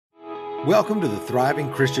Welcome to the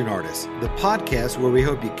Thriving Christian Artist, the podcast where we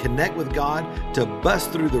hope you connect with God to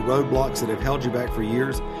bust through the roadblocks that have held you back for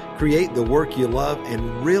years, create the work you love,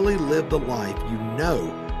 and really live the life you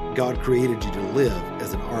know God created you to live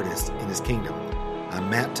as an artist in His kingdom. I'm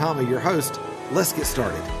Matt Tommy, your host. Let's get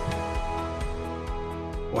started.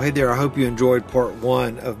 Well, hey there. I hope you enjoyed part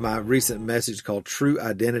one of my recent message called True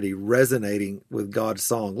Identity, Resonating with God's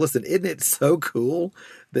Song. Listen, isn't it so cool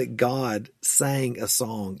that God sang a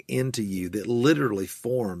song into you that literally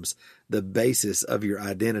forms the basis of your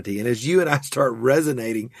identity? And as you and I start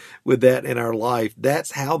resonating with that in our life,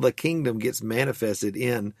 that's how the kingdom gets manifested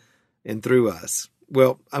in and through us.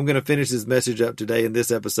 Well, I'm going to finish this message up today in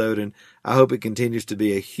this episode, and I hope it continues to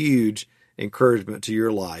be a huge encouragement to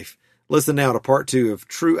your life. Listen now to part two of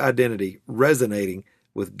True Identity, Resonating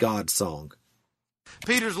with God's Song.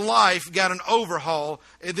 Peter's life got an overhaul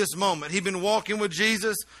at this moment. He'd been walking with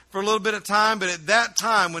Jesus for a little bit of time, but at that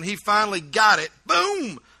time when he finally got it,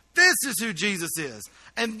 boom, this is who Jesus is.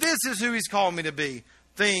 And this is who He's called me to be.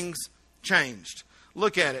 Things changed.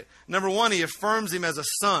 Look at it. Number one, He affirms him as a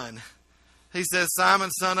son. He says,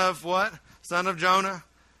 Simon, son of what? Son of Jonah.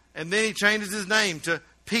 And then He changes his name to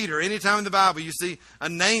Peter. Anytime in the Bible you see a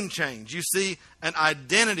name change, you see an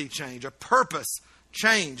identity change, a purpose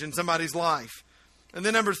change in somebody's life. And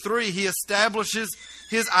then number three, He establishes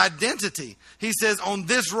His identity. He says, on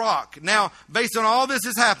this rock. Now, based on all this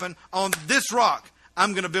has happened, on this rock,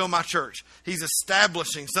 I'm going to build my church. He's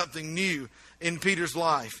establishing something new in Peter's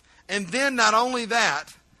life. And then not only that,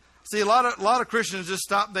 see, a lot of Christians just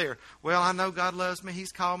stop there. Well, I know God loves me.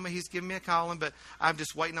 He's called me. He's given me a calling, but I'm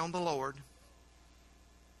just waiting on the Lord.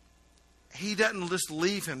 He doesn't just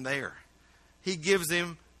leave him there. He gives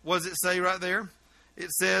him, what does it say right there? It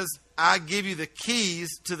says, I give you the keys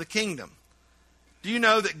to the kingdom. Do you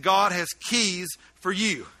know that God has keys for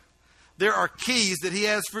you? There are keys that He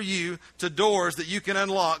has for you to doors that you can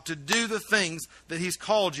unlock to do the things that He's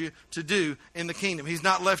called you to do in the kingdom. He's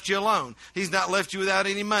not left you alone. He's not left you without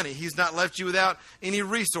any money. He's not left you without any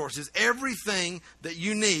resources. Everything that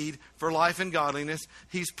you need for life and godliness,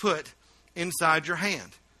 He's put inside your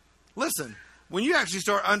hand. Listen, when you actually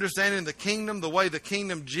start understanding the kingdom, the way the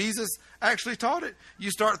kingdom Jesus actually taught it, you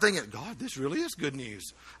start thinking, God, this really is good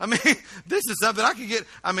news. I mean, this is something I could get.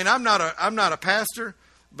 I mean, I'm not a pastor,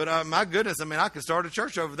 but my goodness, I mean, I could start a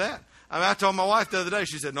church over that. I mean, I told my wife the other day,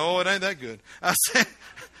 she said, no, it ain't that good. I said,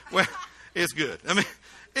 well, it's good. I mean,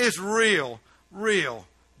 it's real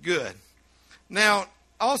good. Now,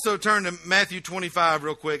 also turn to Matthew 25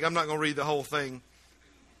 real quick. I'm not going to read the whole thing.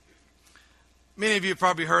 Many of you have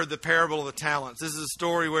probably heard the parable of the talents. This is a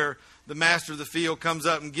story where the master of the field comes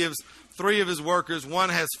up and gives 3 of his workers. One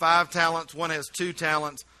has 5 talents, one has 2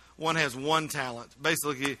 talents, one has 1 talent.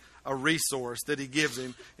 Basically a resource that he gives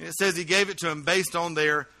him. And it says he gave it to him based on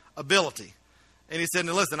their ability. And he said,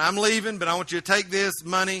 now listen, I'm leaving, but I want you to take this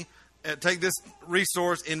money, take this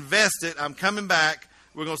resource, invest it. I'm coming back.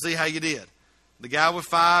 We're going to see how you did. The guy with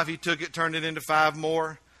 5, he took it, turned it into 5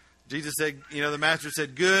 more. Jesus said, the master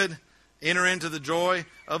said, good. Enter into the joy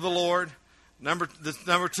of the Lord. Number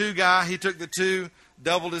 2 guy, he took the 2,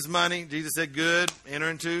 doubled his money. Jesus said, good, enter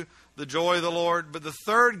into the joy of the Lord. But the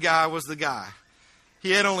 3rd guy was the guy.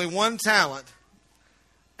 He had only 1 talent.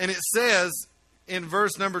 And it says in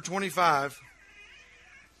verse number 25,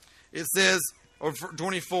 it says, or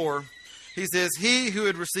 24, he says, he who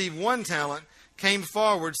had received 1 talent came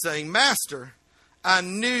forward saying, Master, I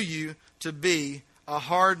knew you to be a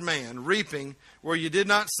hard man, reaping where you did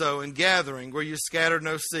not sow and gathering where you scattered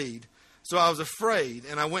no seed. So I was afraid,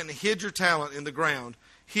 and I went and hid your talent in the ground.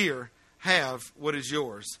 Here, have what is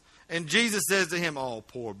yours. And Jesus says to him, oh,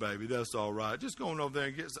 poor baby, that's all right. Just go on over there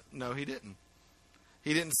and get some. No, he didn't.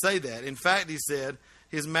 He didn't say that. In fact, he said,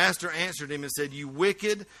 his master answered him and said, you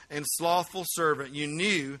wicked and slothful servant, you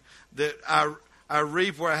knew that I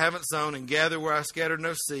reap where I haven't sown and gather where I scattered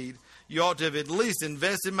no seed. You ought to have at least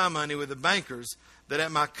invested my money with the bankers, that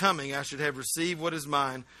at my coming I should have received what is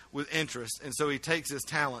mine with interest. And so he takes his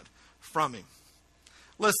talent from him.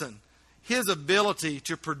 Listen, his ability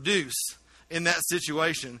to produce in that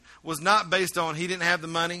situation was not based on he didn't have the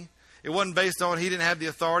money. It wasn't based on he didn't have the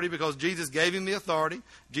authority, because Jesus gave him the authority.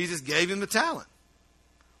 Jesus gave him the talent.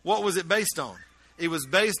 What was it based on? It was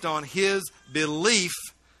based on his belief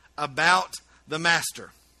about the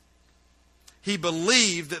master. He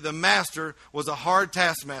believed that the master was a hard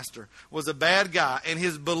taskmaster, was a bad guy, and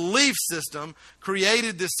his belief system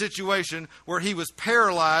created this situation where he was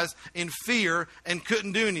paralyzed in fear and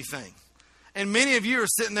couldn't do anything. And many of you are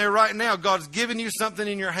sitting there right now. God's given you something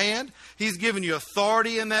in your hand. He's given you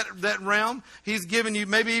authority in that realm. He's given you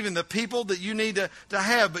maybe even the people that you need to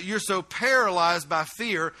have. But you're so paralyzed by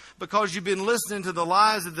fear because you've been listening to the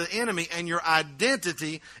lies of the enemy, and your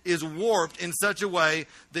identity is warped in such a way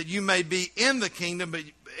that you may be in the kingdom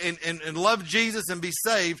and love Jesus and be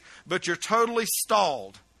saved, but you're totally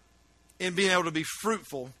stalled in being able to be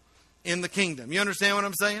fruitful in the kingdom. You understand what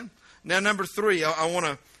I'm saying? Now, number 3, I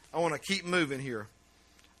want to keep moving here.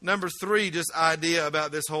 Number 3, just idea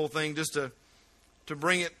about this whole thing, just to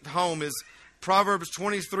bring it home, is Proverbs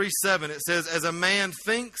 23:7. It says, as a man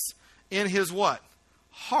thinks in his what?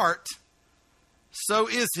 Heart, so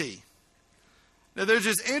is he. Now, there's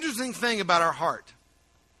this interesting thing about our heart.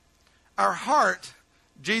 Our heart,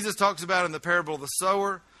 Jesus talks about in the parable of the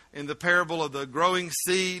sower, in the parable of the growing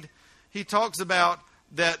seed. He talks about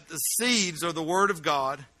that the seeds are the word of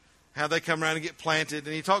God, how they come around and get planted.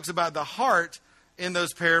 And he talks about the heart in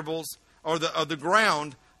those parables, or the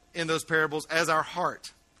ground in those parables, as our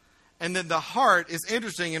heart. And then the heart is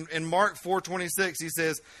interesting. In Mark 4:26, he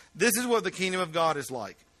says, this is what the kingdom of God is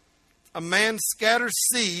like. A man scatters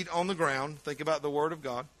seed on the ground. Think about the word of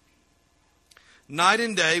God. Night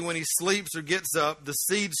and day, when he sleeps or gets up, the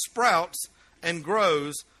seed sprouts and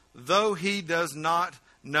grows, though he does not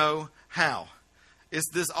know how. It's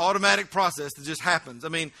this automatic process that just happens. I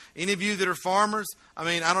mean, any of you that are farmers,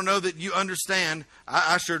 I don't know that you understand.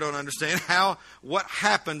 I sure don't understand what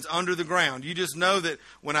happens under the ground. You just know that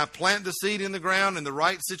when I plant the seed in the ground and the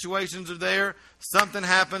right situations are there, something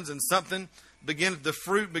happens and the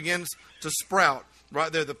fruit begins to sprout.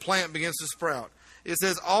 Right there, the plant begins to sprout. It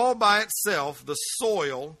says, all by itself, the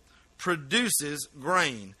soil produces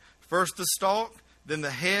grain. First the stalk, then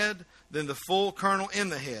the head, then the full kernel in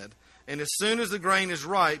the head. And as soon as the grain is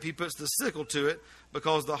ripe, he puts the sickle to it,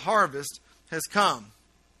 because the harvest has come.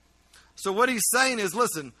 So what he's saying is,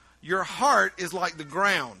 listen, your heart is like the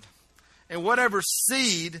ground. And whatever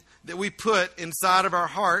seed that we put inside of our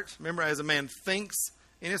heart, remember, as a man thinks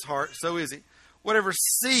in his heart, so is he. Whatever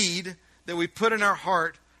seed that we put in our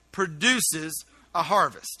heart produces a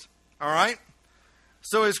harvest. All right?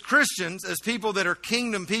 So as Christians, as people that are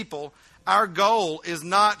kingdom people, our goal is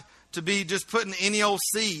not to be just putting any old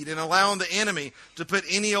seed and allowing the enemy to put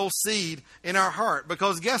any old seed in our heart.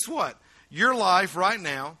 Because guess what? Your life right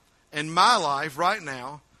now and my life right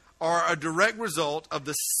now are a direct result of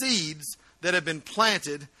the seeds that have been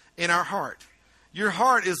planted in our heart. Your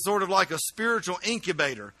heart is sort of like a spiritual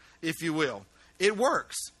incubator, if you will. It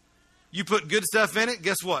works. You put good stuff in it,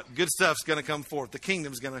 guess what? Good stuff's going to come forth. The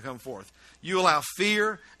kingdom's going to come forth. You allow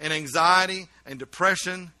fear and anxiety and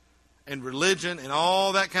depression and religion and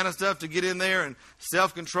all that kind of stuff to get in there, and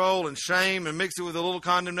self-control and shame, and mix it with a little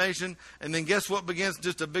condemnation. And then guess what begins?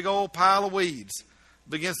 Just a big old pile of weeds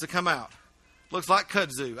begins to come out. Looks like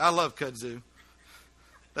kudzu. I love kudzu.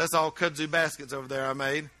 That's all kudzu baskets over there I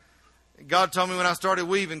made. God told me when I started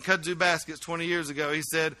weaving kudzu baskets 20 years ago, he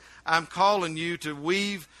said, I'm calling you to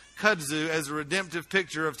weave kudzu as a redemptive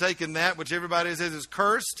picture of taking that which everybody says is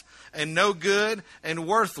cursed and no good and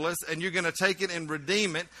worthless, and you're going to take it and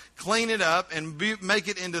redeem it, clean it up, and make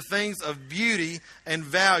it into things of beauty and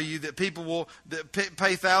value that people will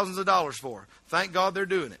pay thousands of dollars for. Thank God they're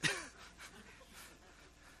doing it.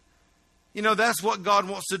 You know, that's what God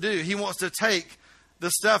wants to do. He wants to take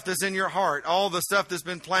the stuff that's in your heart, all the stuff that's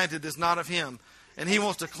been planted that's not of Him, and He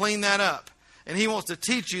wants to clean that up. And He wants to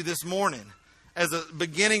teach you this morning, as a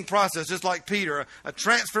beginning process, just like Peter, a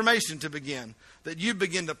transformation to begin, that you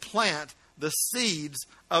begin to plant the seeds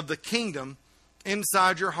of the kingdom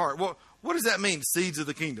inside your heart. Well, what does that mean, seeds of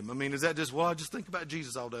the kingdom? I mean, is that just, I just think about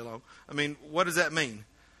Jesus all day long? I mean, what does that mean?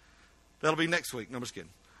 That'll be next week. No, I'm just kidding.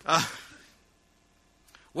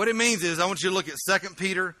 What it means is, I want you to look at 2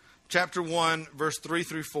 Peter chapter 1, verse 3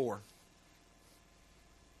 through 4.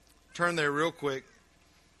 Turn there real quick.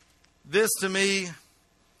 This, to me,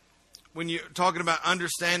 when you're talking about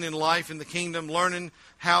understanding life in the kingdom, learning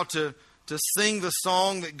how to sing the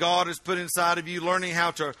song that God has put inside of you, learning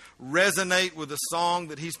how to resonate with the song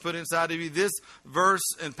that He's put inside of you, this verse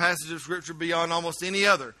and passage of Scripture, beyond almost any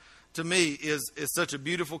other, to me, is such a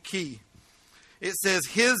beautiful key. It says,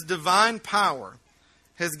 His divine power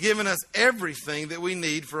has given us everything that we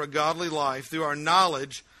need for a godly life through our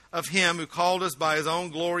knowledge of Him who called us by His own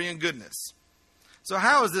glory and goodness. So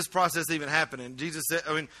how is this process even happening?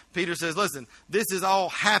 Peter says, listen, this is all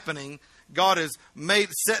happening. God has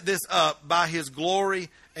set this up by His glory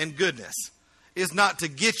and goodness. It's not to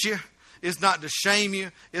get you. It's not to shame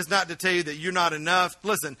you. It's not to tell you that you're not enough.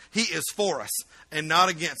 Listen, He is for us and not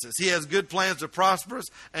against us. He has good plans to prosper us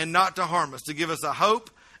and not to harm us, to give us a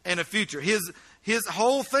hope and a future. His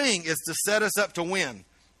whole thing is to set us up to win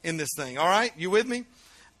in this thing. All right? You with me?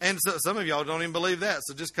 And so some of y'all don't even believe that.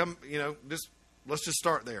 So just come, let's just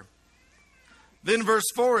start there. Then verse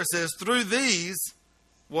 4, it says, through these,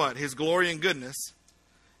 what? His glory and goodness,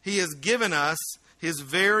 he has given us his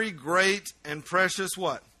very great and precious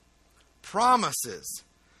what? Promises.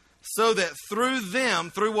 So that through them,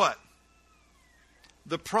 through what?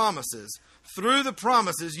 The promises. Through the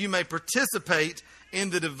promises you may participate in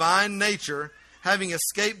the divine nature, having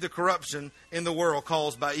escaped the corruption in the world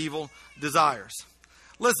caused by evil desires.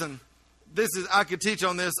 Listen, I could teach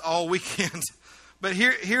on this all weekend, but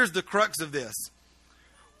here's the crux of this.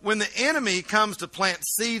 When the enemy comes to plant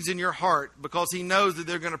seeds in your heart because he knows that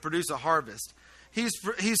they're going to produce a harvest, he's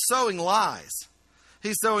sowing lies.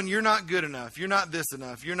 He's sowing, you're not good enough, you're not this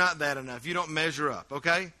enough, you're not that enough, you don't measure up,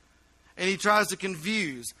 okay? And he tries to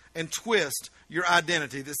confuse and twist your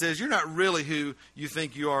identity that says you're not really who you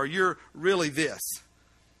think you are, you're really this.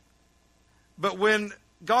 But when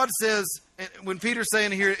God says, when Peter's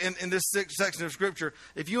saying here in this section of Scripture,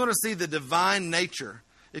 if you want to see the divine nature,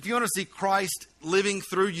 if you want to see Christ living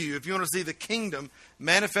through you, if you want to see the kingdom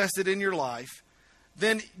manifested in your life,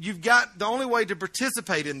 then you've got the only way to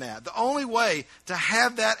participate in that, the only way to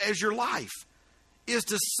have that as your life is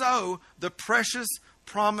to sow the precious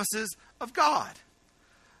promises of God.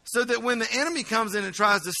 So that when the enemy comes in and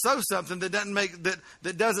tries to sow something that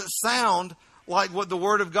doesn't sound like what the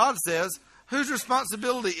Word of God says, whose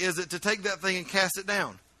responsibility is it to take that thing and cast it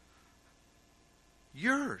down?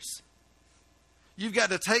 Yours. You've got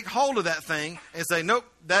to take hold of that thing and say, nope,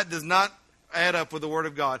 that does not add up with the Word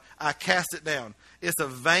of God. I cast it down. It's a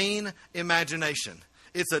vain imagination.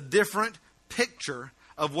 It's a different picture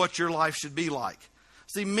of what your life should be like.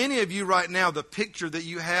 See, many of you right now, the picture that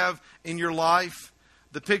you have in your life,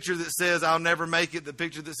 the picture that says I'll never make it, the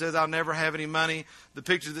picture that says I'll never have any money, the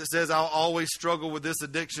picture that says I'll always struggle with this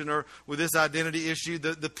addiction or with this identity issue,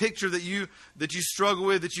 the picture that you struggle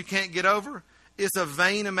with that you can't get over, it's a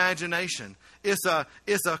vain imagination. It's a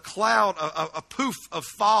cloud, a poof of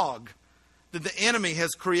fog that the enemy has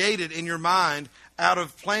created in your mind out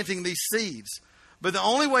of planting these seeds. But the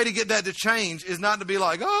only way to get that to change is not to be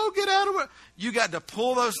like, oh, get out of it. You got to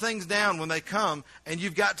pull those things down when they come, and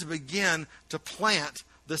you've got to begin to plant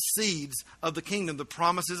the seeds of the kingdom, the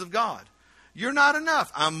promises of God. You're not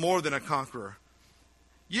enough. I'm more than a conqueror.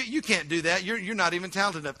 You can't do that. You're not even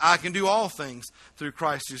talented enough. I can do all things through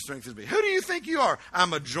Christ who strengthens me. Who do you think you are?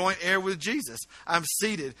 I'm a joint heir with Jesus. I'm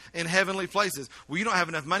seated in heavenly places. Well, you don't have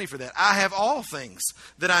enough money for that. I have all things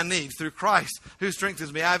that I need through Christ who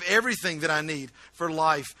strengthens me. I have everything that I need for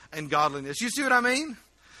life and godliness. You see what I mean?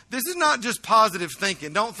 This is not just positive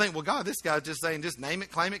thinking. Don't think, well, God, this guy's just saying, just name it,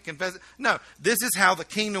 claim it, confess it. No, this is how the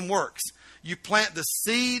kingdom works. You plant the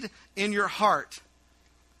seed in your heart.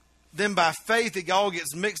 Then by faith, it all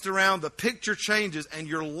gets mixed around, the picture changes, and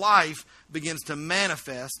your life begins to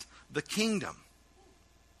manifest the kingdom.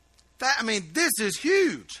 This is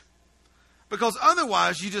huge. Because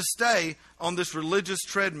otherwise, you just stay on this religious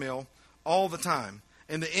treadmill all the time.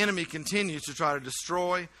 And the enemy continues to try to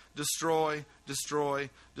destroy, destroy, destroy,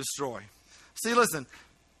 destroy. See, listen,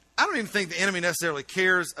 I don't even think the enemy necessarily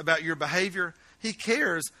cares about your behavior. He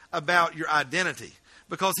cares about your identity.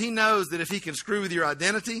 Because he knows that if he can screw with your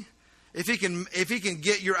identity, if he can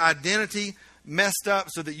get your identity messed up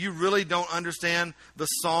so that you really don't understand the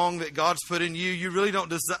song that God's put in you, you really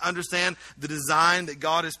don't understand the design that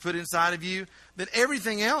God has put inside of you, then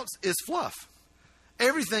everything else is fluff.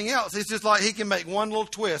 Everything else, it's just like he can make one little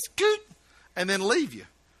twist, and then leave you.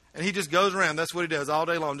 And he just goes around. That's what he does all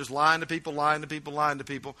day long, just lying to people, lying to people, lying to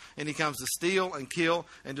people. And he comes to steal and kill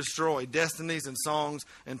and destroy destinies and songs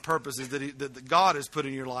and purposes that God has put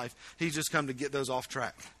in your life. He's just come to get those off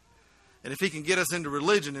track. And if he can get us into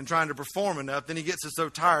religion and trying to perform enough, then he gets us so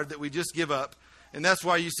tired that we just give up. And that's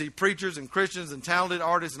why you see preachers and Christians and talented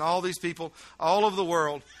artists and all these people all over the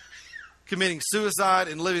world committing suicide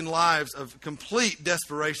and living lives of complete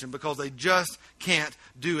desperation because they just can't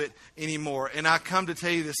do it anymore. And I come to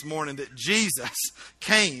tell you this morning that Jesus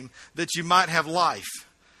came that you might have life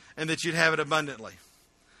and that you'd have it abundantly.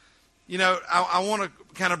 You know, I want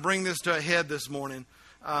to kind of bring this to a head this morning.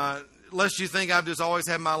 Lest you think I've just always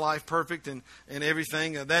had my life perfect and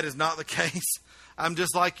everything. That is not the case. I'm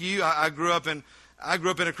just like you. I grew up in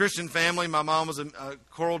a Christian family. My mom was a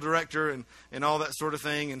choral director and all that sort of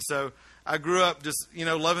thing. And so I grew up just,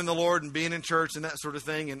 loving the Lord and being in church and that sort of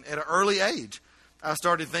thing. And at an early age, I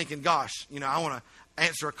started thinking, gosh, I want to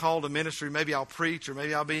answer a call to ministry. Maybe I'll preach or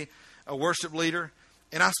maybe I'll be a worship leader.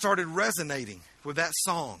 And I started resonating with that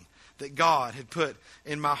song that God had put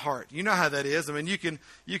in my heart. You know how that is. I mean, you can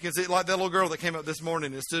see, like that little girl that came up this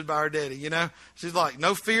morning and stood by her daddy, you know. She's like,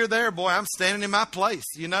 no fear there, boy. I'm standing in my place,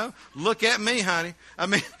 you know. Look at me, honey. I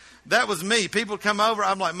mean, that was me. People come over.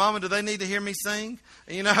 I'm like, Mama, do they need to hear me sing?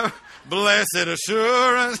 You know, blessed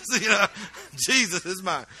assurance, you know, Jesus is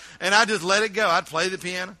mine. And I just let it go. I'd play the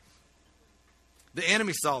piano. The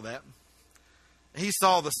enemy saw that. He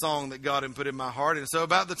saw the song that God had put in my heart. And so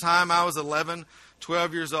about the time I was 11,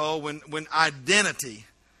 12 years old, when identity,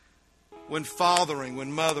 when fathering,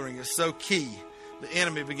 when mothering is so key, the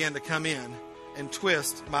enemy began to come in and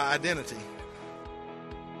twist my identity.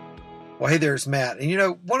 Well, hey, there's Matt. And you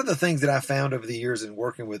know, one of the things that I found over the years in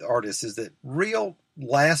working with artists is that real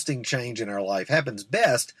lasting change in our life happens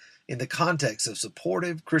best in the context of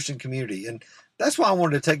supportive Christian community. And that's why I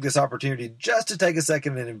wanted to take this opportunity just to take a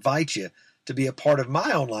second and invite you to be a part of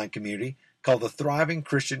my online community called the Thriving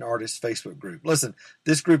Christian Artists Facebook group. Listen,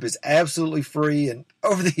 this group is absolutely free, and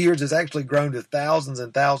over the years has actually grown to thousands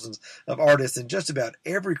and thousands of artists in just about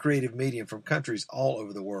every creative medium from countries all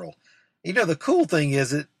over the world. You know, the cool thing is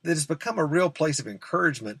that it's become a real place of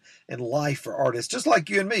encouragement and life for artists, just like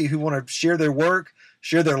you and me, who want to share their work,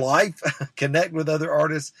 share their life, connect with other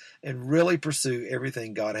artists, and really pursue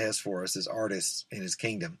everything God has for us as artists in His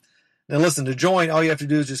kingdom. Now, listen, to join, all you have to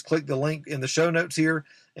do is just click the link in the show notes here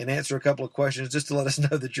and answer a couple of questions just to let us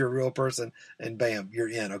know that you're a real person, and bam, you're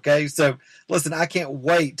in, okay? So, listen, I can't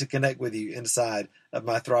wait to connect with you inside of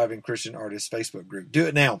my Thriving Christian Artists Facebook group. Do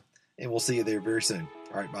it now, and we'll see you there very soon.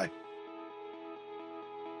 All right, bye.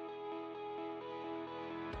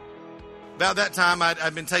 About that time,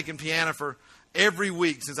 I'd been taking piano for every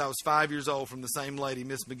week since I was 5 years old from the same lady,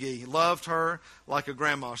 Miss McGee. Loved her like a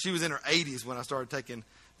grandma. She was in her 80s when I started taking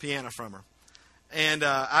piano from her. And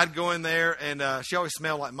I'd go in there, and she always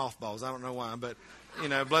smelled like mothballs. I don't know why, but, you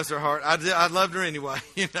know, bless her heart. I loved her anyway,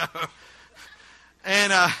 you know.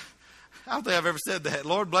 And I don't think I've ever said that.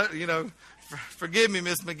 Lord, bless, you know, forgive me,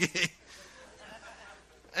 Miss McGee.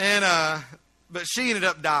 And but she ended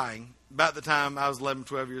up dying about the time I was 11,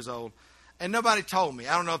 12 years old. And nobody told me.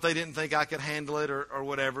 I don't know if they didn't think I could handle it or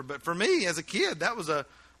whatever. But for me, as a kid, that was a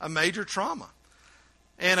major trauma.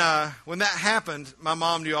 And when that happened, my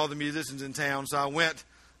mom knew all the musicians in town. So I went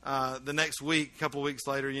the next week, a couple of weeks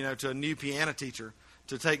later, you know, to a new piano teacher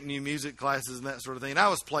to take new music classes and that sort of thing. And I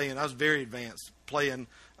was very advanced, playing.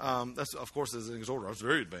 That's, of course, as an exhorter, I was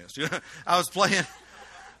very advanced. You know? I was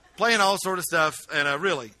playing all sort of stuff, and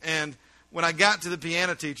really. And when I got to the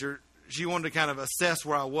piano teacher, she wanted to kind of assess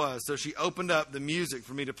where I was. So she opened up the music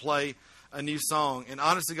for me to play a new song. And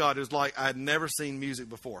honest to God, it was like I had never seen music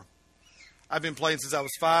before. I've been playing since I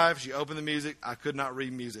was 5. She opened the music. I could not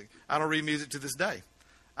read music. I don't read music to this day.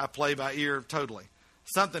 I play by ear totally.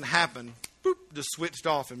 Something happened, boop, just switched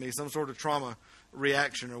off in me, some sort of trauma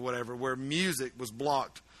reaction or whatever, where music was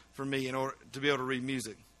blocked for me in order to be able to read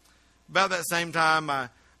music. About that same time, my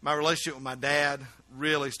relationship with my dad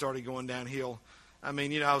really started going downhill. I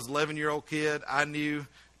mean, you know, I was an 11-year-old kid. I knew,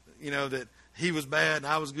 you know, that he was bad and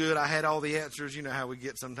I was good. I had all the answers. You know how we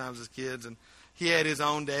get sometimes as kids. And he had his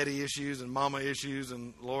own daddy issues and mama issues.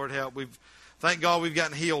 And Lord help, thank God we've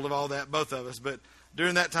gotten healed of all that, both of us. But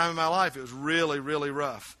during that time in my life, it was really, really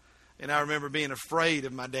rough. And I remember being afraid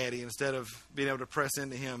of my daddy instead of being able to press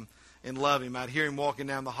into him and love him. I'd hear him walking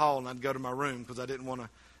down the hall and I'd go to my room because I didn't want to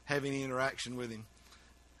have any interaction with him.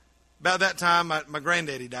 About that time, my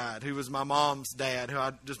granddaddy died, who was my mom's dad,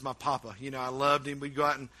 just my papa. You know, I loved him. We'd go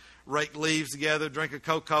out and rake leaves together, drink a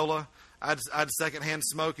Coca-Cola. I'd secondhand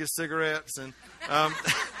smoke his cigarettes. And,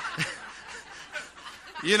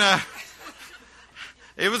 you know,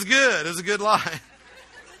 it was good. It was a good life.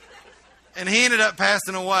 And he ended up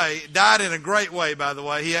passing away. Died in a great way, by the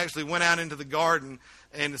way. He actually went out into the garden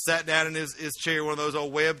and sat down in his chair, one of those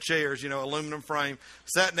old web chairs, you know, aluminum frame.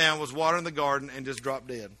 Sat down, was watering the garden, and just dropped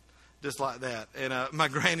dead. Just like that. And my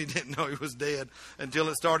granny didn't know he was dead until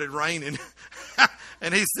it started raining.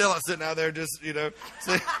 And he's still sitting out there just, you know.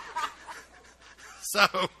 So,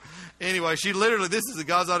 anyway, she literally, this is the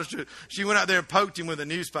God's honest truth. She went out there and poked him with a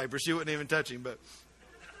newspaper. She wouldn't even touch him. But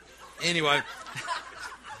anyway,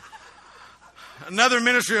 another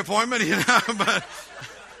ministry appointment, you know. But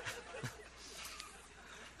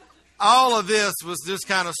all of this was just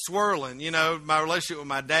kind of swirling. You know, my relationship with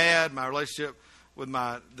my dad, my relationship with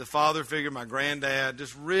the father figure, my granddad,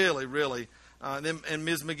 just really, really, and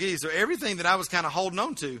Ms. McGee. So everything that I was kind of holding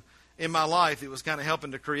on to in my life, it was kind of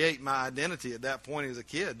helping to create my identity at that point as a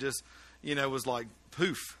kid. Just, you know, was like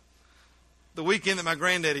poof. The weekend that my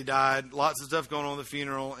granddaddy died, lots of stuff going on at the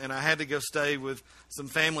funeral, and I had to go stay with some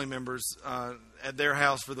family members at their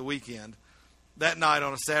house for the weekend. that night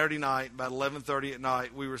on a Saturday night, about 11:30 at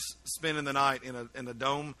night, we were spending the night in a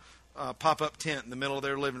dome pop-up tent in the middle of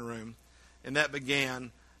their living room, and that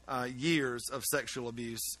began years of sexual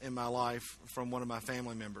abuse in my life from one of my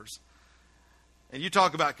family members. And you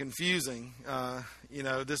talk about confusing.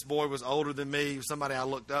 This boy was older than me, somebody I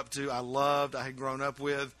looked up to, I loved, I had grown up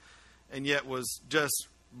with, and yet was just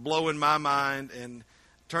blowing my mind. And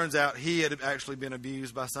turns out he had actually been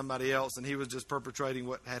abused by somebody else, and he was just perpetrating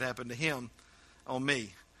what had happened to him on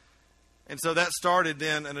me. And so that started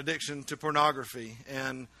then an addiction to pornography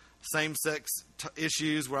and same-sex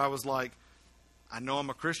issues where I was like, I know I'm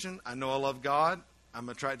a Christian, I know I love God, I'm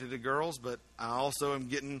attracted to girls, but I also am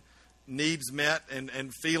getting needs met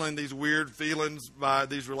and feeling these weird feelings by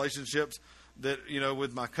these relationships that,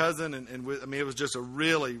 with my cousin. And with, it was just a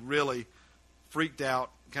really, really freaked out,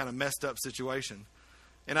 kind of messed up situation.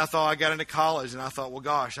 And I thought, I got into college and I thought, well,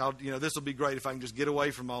 gosh, this will be great if I can just get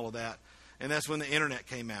away from all of that. And that's when the internet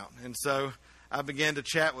came out. And so I began to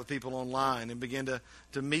chat with people online and began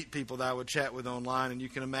to meet people that I would chat with online. And you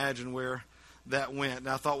can imagine where that went. And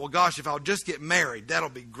I thought, well, gosh, if I'll just get married, that'll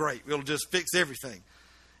be great. It'll just fix everything.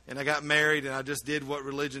 And I got married, and I just did what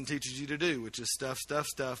religion teaches you to do, which is stuff,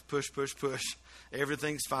 push, push, push.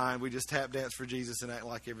 Everything's fine. We just tap dance for Jesus and act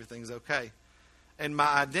like everything's okay. And my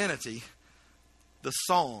identity, the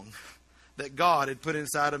song that God had put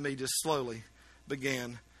inside of me, just slowly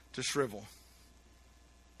began to shrivel.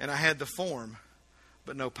 And I had the form,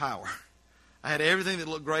 but no power. I had everything that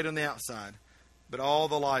looked great on the outside, but all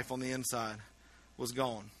the life on the inside was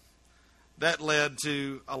gone. That led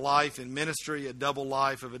to a life in ministry, a double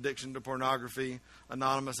life of addiction to pornography,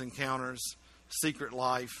 anonymous encounters, secret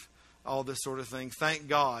life, all this sort of thing. Thank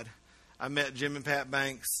God I met Jim and Pat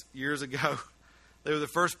Banks years ago. They were the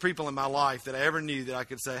first people in my life that I ever knew that I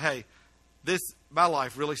could say, hey, my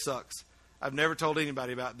life really sucks. I've never told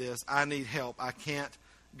anybody about this. I need help. I can't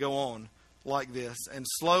go on like this. And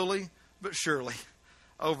slowly but surely,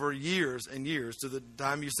 over years and years, to the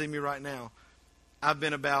time you see me right now, I've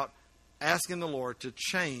been about asking the Lord to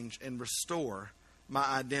change and restore my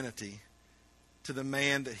identity to the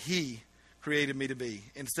man that He created me to be.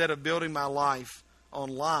 Instead of building my life on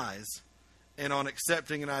lies and on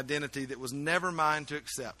accepting an identity that was never mine to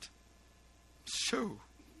accept. Shoo.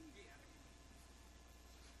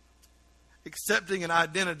 Accepting an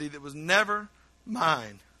identity that was never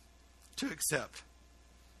mine to accept.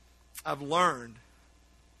 I've learned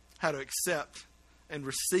how to accept and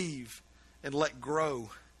receive and let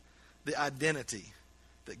grow the identity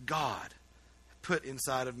that God put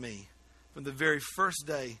inside of me from the very first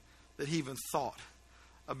day that He even thought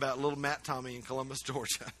about little Matt Tommy in Columbus,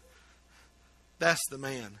 Georgia. That's the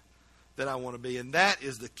man that I want to be. And that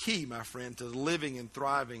is the key, my friend, to living and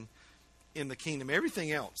thriving in the kingdom.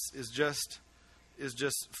 Everything else is just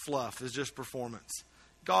fluff, is just performance.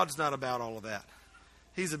 God's not about all of that.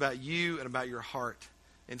 He's about you and about your heart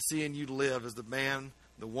and seeing you live as the man,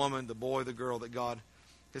 the woman, the boy, the girl that God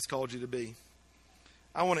has called you to be.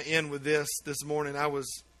 I want to end with this morning.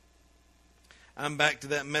 I'm back to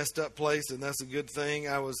that messed up place, and that's a good thing.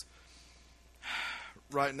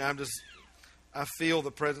 Right now, I feel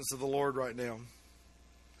the presence of the Lord right now.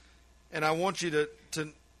 And I want you to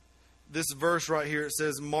this verse right here, it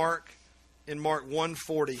says in Mark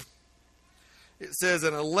 1:40, it says,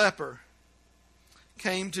 and a leper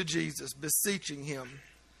came to Jesus, beseeching Him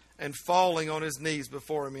and falling on his knees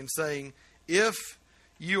before Him and saying, if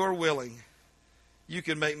you are willing, you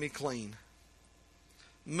can make me clean.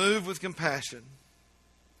 Moved with compassion,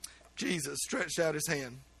 Jesus stretched out His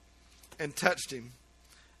hand and touched him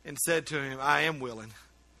and said to him, I am willing.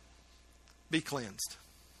 Be cleansed.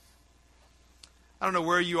 I don't know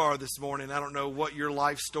where you are this morning. I don't know what your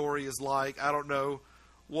life story is like. I don't know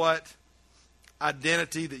what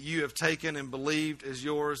identity that you have taken and believed is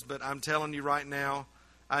yours, but I'm telling you right now,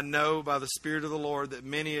 I know by the Spirit of the Lord that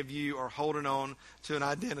many of you are holding on to an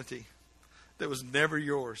identity that was never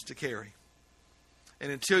yours to carry.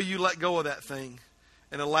 And until you let go of that thing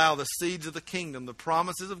and allow the seeds of the kingdom, the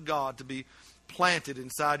promises of God, to be planted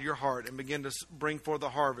inside your heart and begin to bring forth a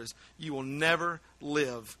harvest, you will never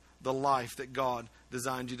live the life that God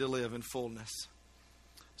designed you to live in fullness.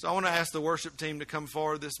 So I want to ask the worship team to come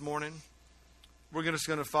forward this morning. We're just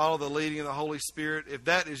going to follow the leading of the Holy Spirit. If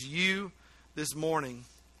that is you this morning,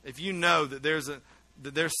 if you know that there's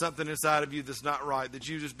something inside of you that's not right, that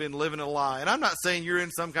you've just been living a lie. And I'm not saying you're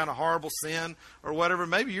in some kind of horrible sin or whatever.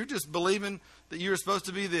 Maybe you're just believing that you're supposed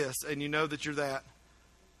to be this and you know that you're that.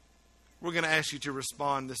 We're going to ask you to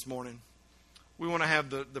respond this morning. We want to have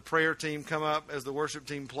the prayer team come up as the worship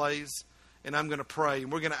team plays, and I'm going to pray.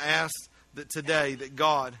 And we're going to ask that today that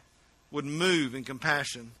God would move in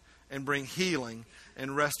compassion and bring healing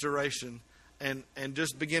and restoration and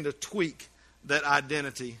just begin to tweak that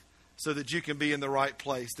identity so that you can be in the right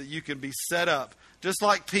place, that you can be set up, just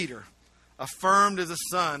like Peter, affirmed as a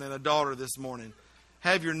son and a daughter this morning.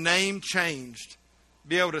 Have your name changed.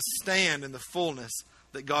 Be able to stand in the fullness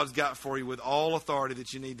that God's got for you with all authority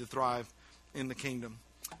that you need to thrive in the kingdom.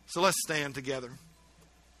 So let's stand together.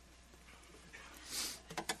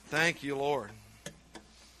 Thank you, Lord.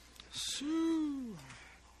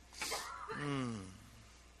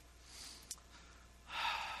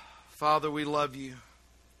 Father, we love you.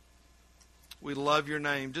 We love your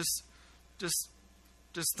name. Just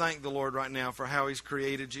thank the Lord right now for how He's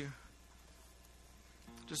created you.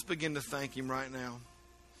 Just begin to thank Him right now.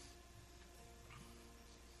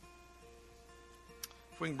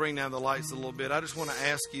 If we can bring down the lights a little bit, I just want to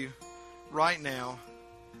ask you right now,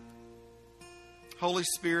 Holy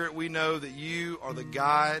Spirit, we know that you are the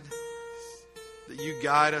guide, that you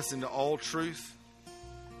guide us into all truth.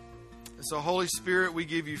 And so, Holy Spirit, we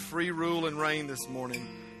give you free rule and reign this morning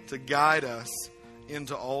to guide us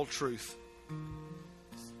into all truth.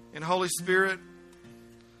 And Holy Spirit,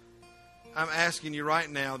 I'm asking you right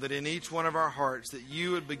now that in each one of our hearts that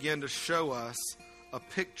you would begin to show us a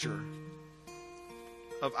picture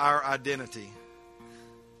of our identity.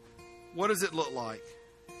 What does it look like?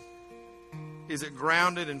 Is it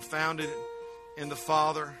grounded and founded in the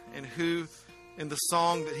Father and who, in the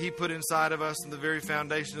song that He put inside of us in the very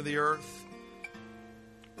foundation of the earth?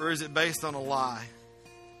 Or is it based on a lie?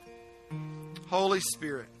 Holy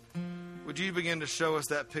Spirit, would you begin to show us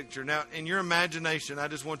that picture? Now, in your imagination, I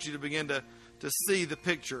just want you to begin to see the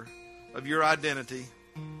picture of your identity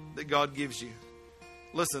that God gives you.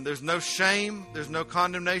 Listen, there's no shame, there's no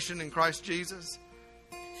condemnation in Christ Jesus.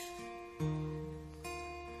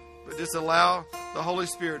 But just allow the Holy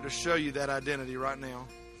Spirit to show you that identity right now.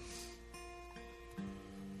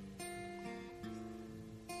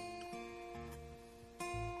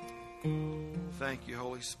 Thank you,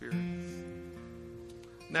 Holy Spirit.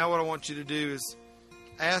 Now what I want you to do is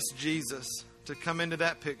ask Jesus to come into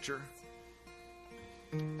that picture.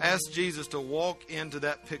 Ask Jesus to walk into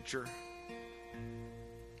that picture.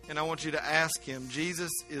 And I want you to ask Him,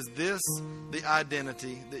 Jesus, is this the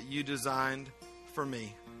identity that you designed for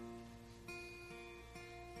me?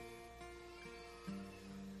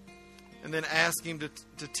 And then ask Him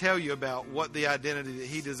to tell you about what the identity that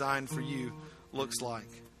He designed for you looks like.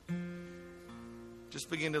 Just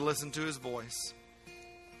begin to listen to His voice.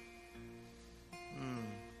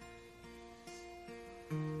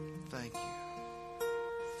 Thank you.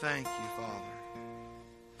 Thank you, Father.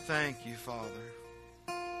 Thank you, Father.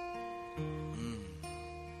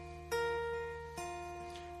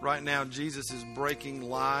 Right now, Jesus is breaking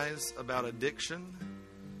lies about addiction.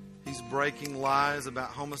 He's breaking lies about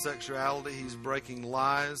homosexuality. He's breaking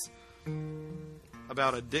lies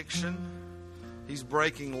about addiction. He's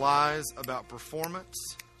breaking lies about performance.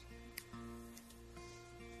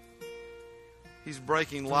 He's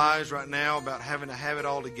breaking lies right now about having to have it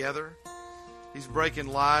all together. He's breaking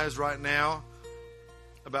lies right now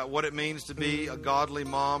about what it means to be a godly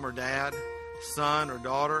mom or dad, son or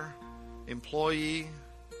daughter, employee.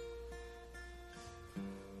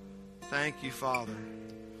 Thank you, Father.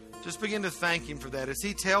 Just begin to thank Him for that. As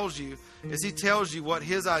He tells you what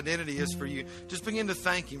His identity is for you, just begin to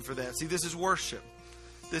thank Him for that. See, this is worship.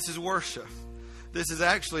 This is worship. This is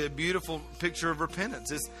actually a beautiful picture of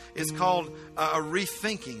repentance. It's called a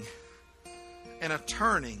rethinking and a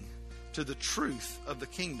turning to the truth of the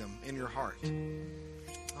kingdom in your heart.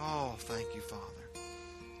 Oh, thank you, Father.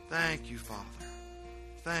 Thank you, Father.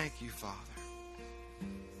 Thank you, Father.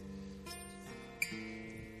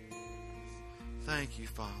 Thank you,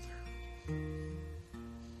 Father.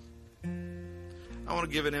 I want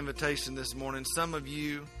to give an invitation this morning. Some of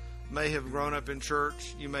you may have grown up in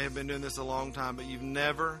church. You may have been doing this a long time, but you've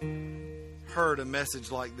never heard a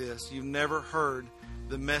message like this. You've never heard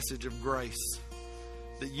the message of grace,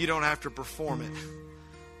 that you don't have to perform it,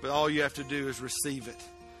 but all you have to do is receive it.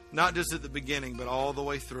 Not just at the beginning, but all the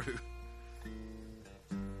way through.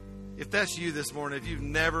 If that's you this morning, if you've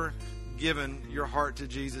never given your heart to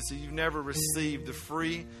Jesus, if you've never received the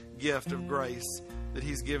free gift of grace that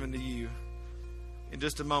He's given to you, in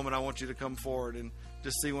just a moment I want you to come forward and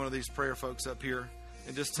just see one of these prayer folks up here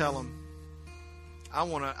and just tell them, I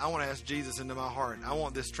want to ask Jesus into my heart. I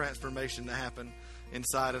want this transformation to happen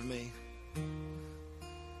inside of me.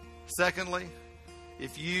 Secondly,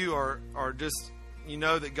 if you are just, you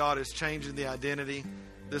know that God is changing the identity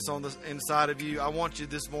that's on the inside of you, I want you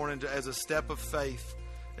this morning to, as a step of faith,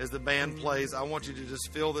 as the band plays, I want you to just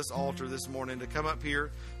fill this altar this morning, to come up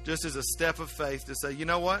here just as a step of faith to say, you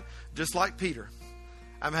know what? Just like Peter,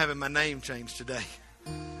 I'm having my name changed today.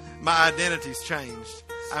 My identity's changed.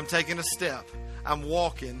 I'm taking a step. I'm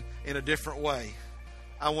walking in a different way.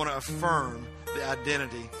 I want to affirm the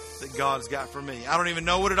identity that God's got for me. I don't even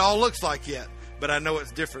know what it all looks like yet, but I know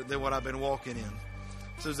it's different than what I've been walking in.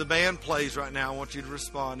 So as the band plays right now, I want you to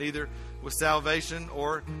respond either with salvation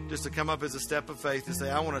or just to come up as a step of faith and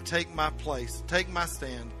say, I want to take my place, take my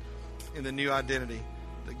stand in the new identity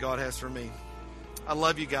that God has for me. I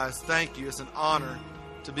love you guys. Thank you. It's an honor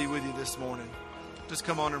to be with you this morning. Just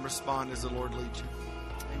come on and respond as the Lord leads you.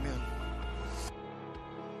 Amen.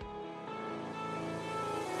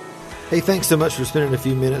 Hey, thanks so much for spending a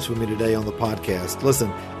few minutes with me today on the podcast.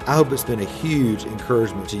 Listen, I hope it's been a huge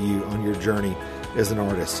encouragement to you on your journey as an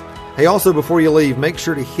artist. Hey, also, before you leave, make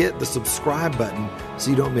sure to hit the subscribe button so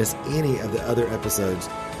you don't miss any of the other episodes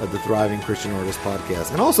of the Thriving Christian Artist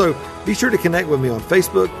podcast. And also, be sure to connect with me on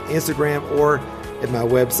Facebook, Instagram, or at my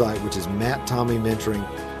website, which is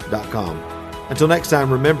matttommeymentoring.com. Until next time,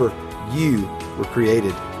 remember, you were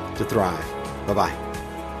created to thrive. Bye-bye.